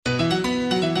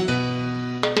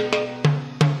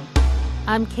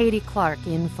I'm Katie Clark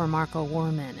in for Marco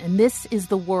Warman, and this is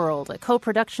The World, a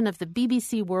co-production of the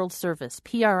BBC World Service,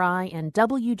 PRI, and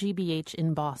WGBH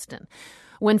in Boston.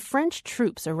 When French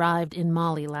troops arrived in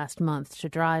Mali last month to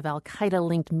drive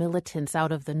al-Qaeda-linked militants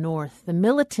out of the north, the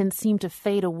militants seemed to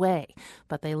fade away,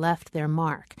 but they left their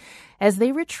mark. As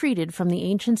they retreated from the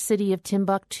ancient city of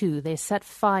Timbuktu, they set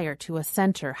fire to a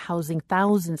center housing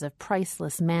thousands of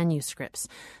priceless manuscripts.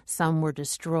 Some were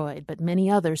destroyed, but many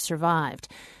others survived.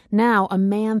 Now, a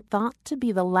man thought to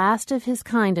be the last of his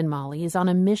kind in Mali is on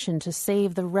a mission to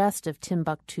save the rest of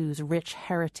Timbuktu's rich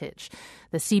heritage.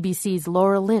 The CBC's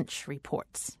Laura Lynch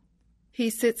reports. He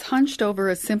sits hunched over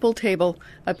a simple table,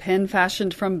 a pen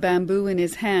fashioned from bamboo in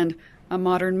his hand, a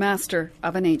modern master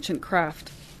of an ancient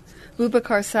craft.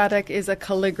 Boubacar Sadek is a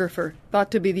calligrapher,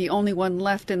 thought to be the only one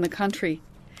left in the country.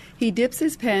 He dips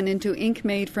his pen into ink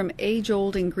made from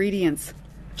age-old ingredients,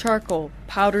 charcoal,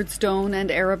 powdered stone, and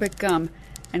Arabic gum,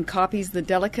 and copies the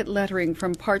delicate lettering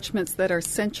from parchments that are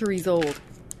centuries old.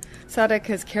 Sadek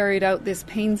has carried out this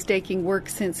painstaking work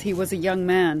since he was a young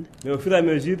man.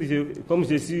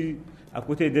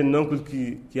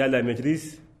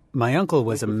 My uncle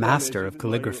was a master of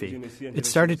calligraphy. It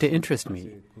started to interest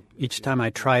me. Each time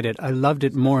I tried it, I loved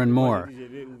it more and more.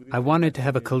 I wanted to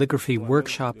have a calligraphy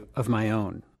workshop of my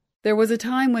own. There was a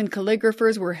time when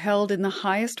calligraphers were held in the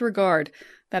highest regard.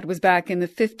 That was back in the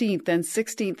 15th and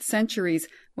 16th centuries,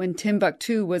 when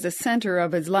Timbuktu was a center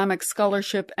of Islamic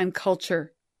scholarship and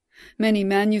culture. Many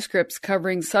manuscripts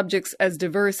covering subjects as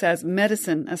diverse as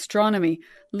medicine, astronomy,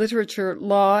 literature,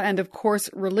 law, and of course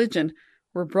religion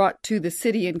were brought to the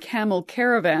city in camel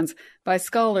caravans by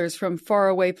scholars from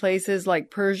faraway places like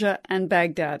Persia and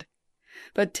Baghdad.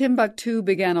 But Timbuktu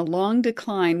began a long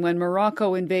decline when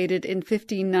Morocco invaded in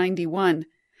 1591.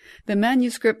 The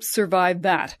manuscripts survived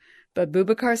that, but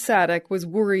Boubacar Sadek was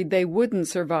worried they wouldn't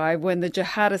survive when the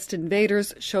jihadist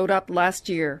invaders showed up last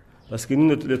year.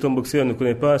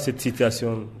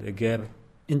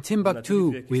 In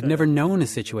Timbuktu, we'd never known a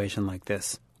situation like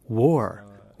this. War.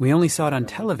 We only saw it on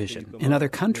television, in other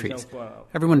countries.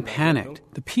 Everyone panicked.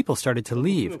 The people started to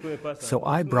leave. So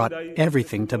I brought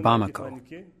everything to Bamako.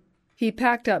 He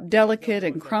packed up delicate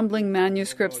and crumbling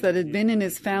manuscripts that had been in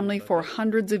his family for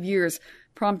hundreds of years,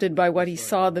 prompted by what he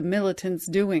saw the militants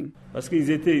doing.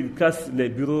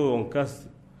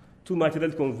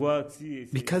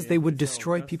 Because they would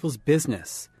destroy people's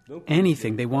business,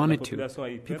 anything they wanted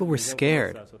to. People were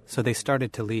scared, so they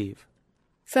started to leave.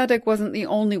 Sadek wasn't the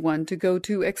only one to go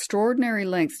to extraordinary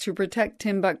lengths to protect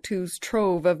Timbuktu's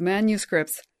trove of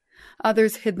manuscripts.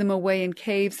 Others hid them away in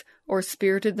caves or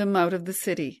spirited them out of the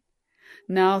city.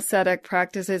 Now Sadek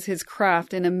practices his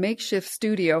craft in a makeshift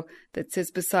studio that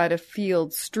sits beside a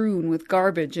field strewn with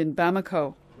garbage in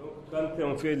Bamako.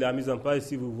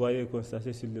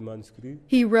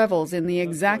 He revels in the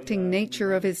exacting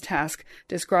nature of his task,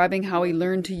 describing how he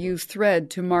learned to use thread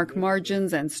to mark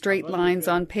margins and straight lines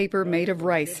on paper made of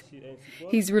rice.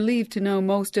 He's relieved to know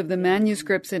most of the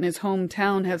manuscripts in his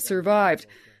hometown have survived,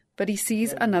 but he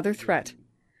sees another threat.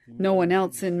 No one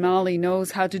else in Mali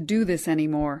knows how to do this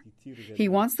anymore. He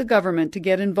wants the government to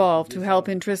get involved to help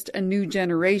interest a new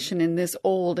generation in this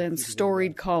old and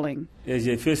storied calling.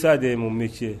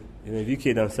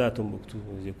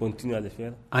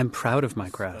 I'm proud of my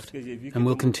craft, and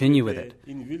will continue with it.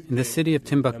 In the city of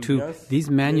Timbuktu,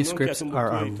 these manuscripts are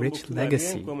our rich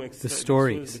legacy, the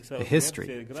stories, the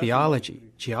history, theology,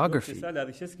 geography.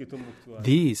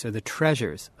 These are the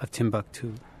treasures of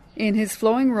Timbuktu. In his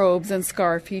flowing robes and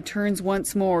scarf, he turns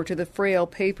once more to the frail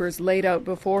papers laid out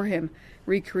before him,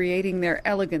 recreating their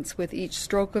elegance with each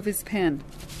stroke of his pen.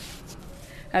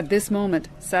 At this moment,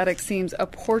 Sadek seems a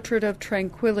portrait of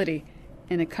tranquility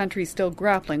in a country still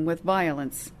grappling with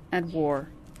violence and war.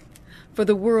 For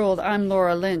The World, I'm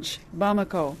Laura Lynch,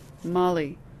 Bamako,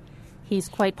 Mali. He's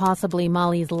quite possibly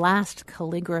Mali's last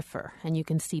calligrapher, and you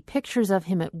can see pictures of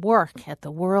him at work at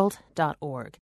theworld.org.